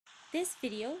This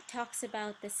video talks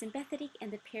about the sympathetic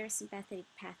and the parasympathetic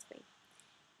pathway,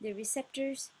 their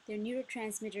receptors, their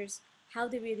neurotransmitters, how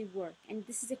they really work, and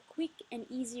this is a quick and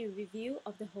easy review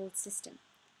of the whole system.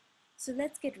 So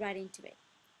let's get right into it.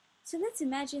 So let's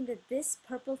imagine that this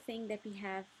purple thing that we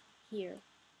have here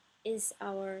is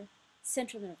our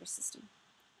central nervous system.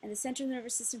 And the central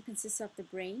nervous system consists of the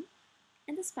brain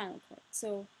and the spinal cord.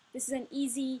 So this is an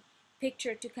easy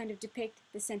picture to kind of depict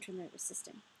the central nervous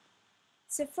system.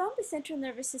 So from the central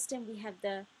nervous system, we have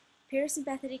the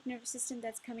parasympathetic nervous system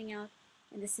that's coming out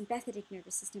and the sympathetic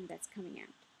nervous system that's coming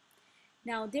out.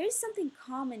 Now, there is something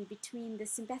common between the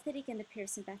sympathetic and the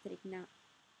parasympathetic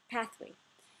pathway.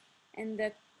 And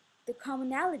the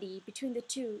commonality between the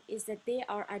two is that they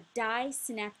are a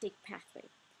disynaptic pathway.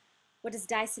 What does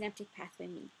disynaptic pathway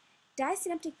mean?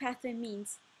 Disynaptic pathway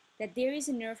means that there is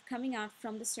a nerve coming out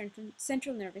from the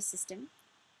central nervous system,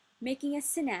 making a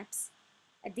synapse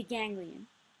at the ganglion,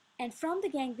 and from the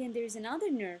ganglion there is another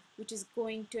nerve which is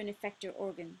going to an effector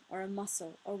organ or a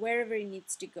muscle or wherever it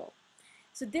needs to go.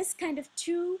 So this kind of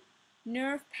two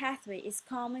nerve pathway is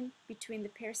common between the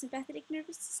parasympathetic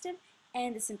nervous system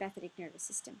and the sympathetic nervous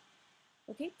system.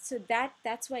 Okay, so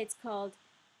that's why it's called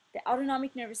the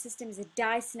autonomic nervous system is a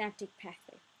disynaptic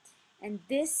pathway, and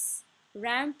this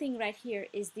round thing right here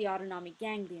is the autonomic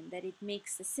ganglion that it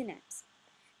makes the synapse.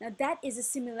 Now that is a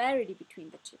similarity between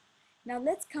the two. Now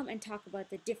let's come and talk about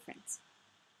the difference.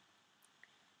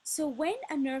 So when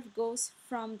a nerve goes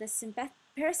from the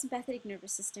parasympathetic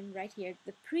nervous system right here,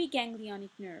 the preganglionic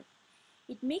nerve,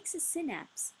 it makes a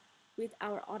synapse with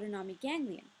our autonomic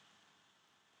ganglion.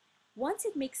 Once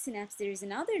it makes synapse, there is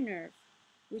another nerve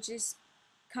which is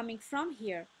coming from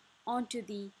here onto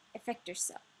the effector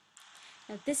cell.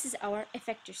 Now this is our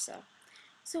effector cell.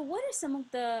 So what are some of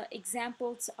the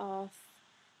examples of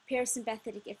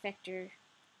parasympathetic effector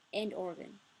end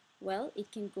organ? Well,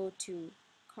 it can go to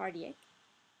cardiac,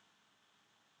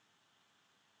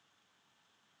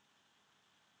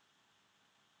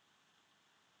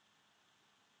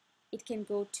 it can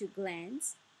go to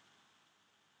glands.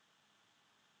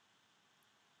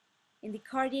 In the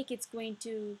cardiac, it's going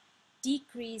to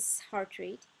decrease heart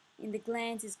rate. In the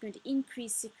glands, it's going to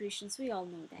increase secretions. We all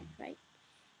know that, right?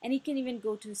 And it can even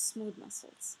go to smooth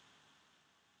muscles.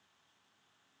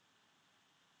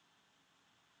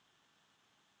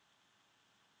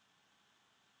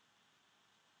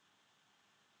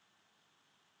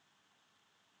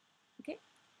 Okay,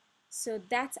 so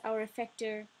that's our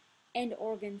effector end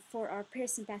organ for our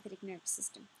parasympathetic nervous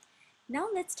system. Now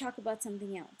let's talk about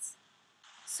something else.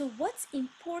 So what's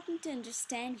important to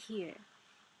understand here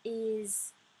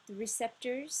is the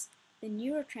receptors, the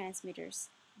neurotransmitters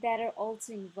that are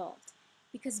also involved,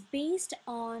 because based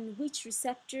on which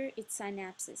receptor it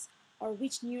synapses or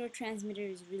which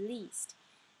neurotransmitter is released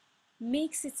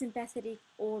makes it sympathetic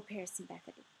or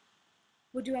parasympathetic.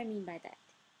 What do I mean by that?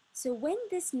 So when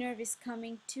this nerve is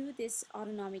coming to this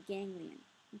autonomic ganglion,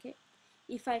 okay,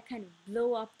 if I kind of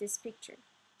blow up this picture,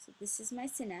 so this is my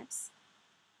synapse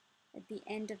at the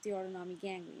end of the autonomic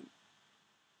ganglion,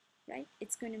 right?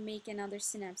 It's going to make another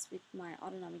synapse with my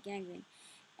autonomic ganglion,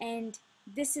 and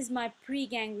this is my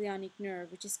preganglionic nerve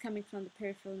which is coming from the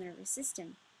peripheral nervous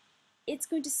system. It's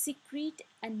going to secrete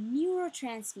a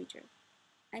neurotransmitter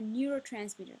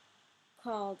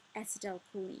called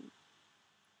acetylcholine.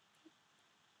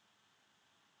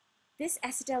 This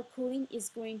acetylcholine is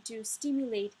going to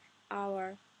stimulate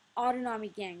our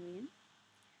autonomic ganglion.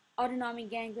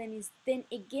 Autonomic ganglion is then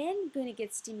again going to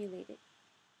get stimulated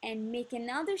and make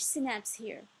another synapse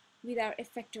here with our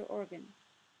effector organ.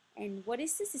 And what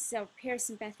is this? This is our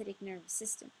parasympathetic nervous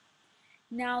system.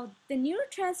 Now the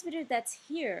neurotransmitter that's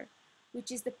here,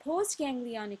 which is the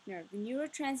postganglionic nerve, the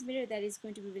neurotransmitter that is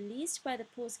going to be released by the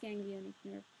postganglionic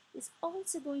nerve, is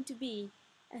also going to be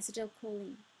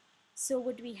acetylcholine. So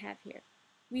what do we have here?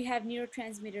 We have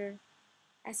neurotransmitter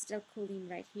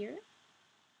acetylcholine right here,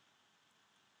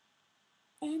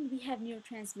 and we have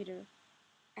neurotransmitter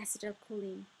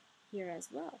acetylcholine here as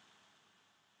well.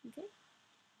 Okay,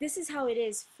 this is how it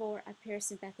is for a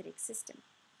parasympathetic system.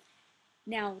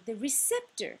 Now the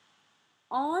receptor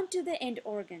onto the end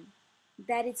organ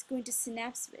that it's going to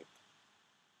synapse with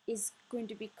is going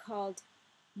to be called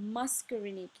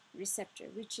muscarinic receptor,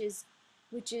 which is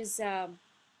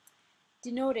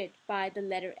denoted by the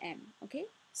letter M. Okay,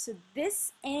 so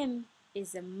this M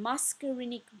is a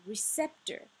muscarinic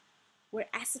receptor, where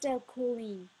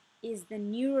acetylcholine is the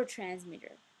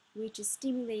neurotransmitter which is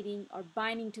stimulating or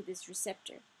binding to this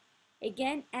receptor.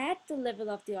 Again, at the level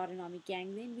of the autonomic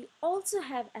ganglion, we also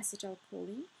have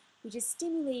acetylcholine which is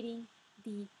stimulating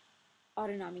the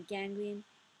autonomic ganglion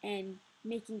and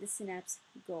making the synapse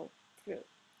go through.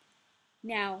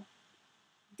 Now,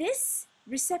 this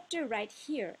receptor right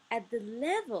here at the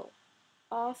level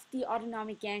of the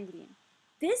autonomic ganglion,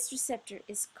 this receptor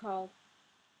is called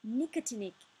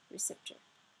nicotinic receptor,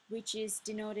 which is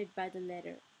denoted by the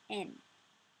letter N.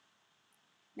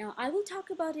 Now, I will talk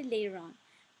about it later on,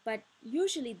 but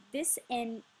usually this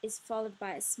N is followed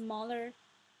by a smaller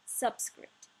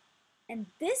subscript. And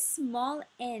this small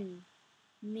n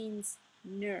means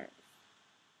nerve.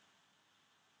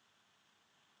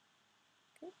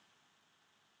 Okay?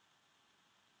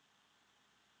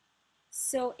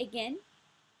 So again,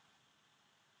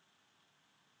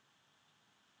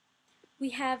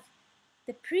 we have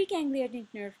the preganglionic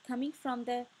nerve coming from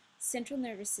the central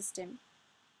nervous system,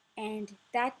 and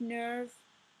that nerve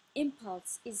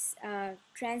impulse is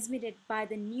transmitted by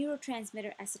the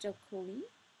neurotransmitter acetylcholine.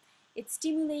 It's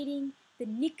stimulating the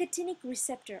nicotinic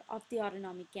receptor of the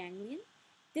autonomic ganglion.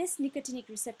 This nicotinic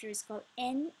receptor is called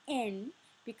NN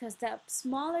because the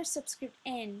smaller subscript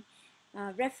N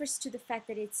refers to the fact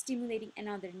that it's stimulating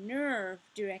another nerve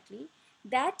directly.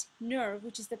 That nerve,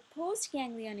 which is the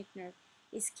postganglionic nerve,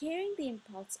 is carrying the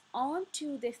impulse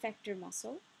onto the effector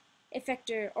muscle,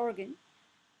 effector organ,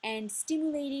 and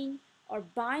stimulating or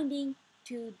binding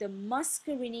to the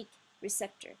muscarinic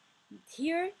receptor.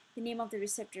 Here, the name of the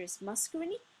receptor is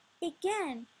muscarinic.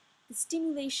 Again, the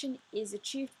stimulation is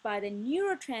achieved by the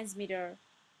neurotransmitter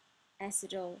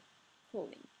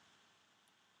acetylcholine.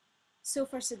 So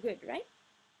far, so good, right?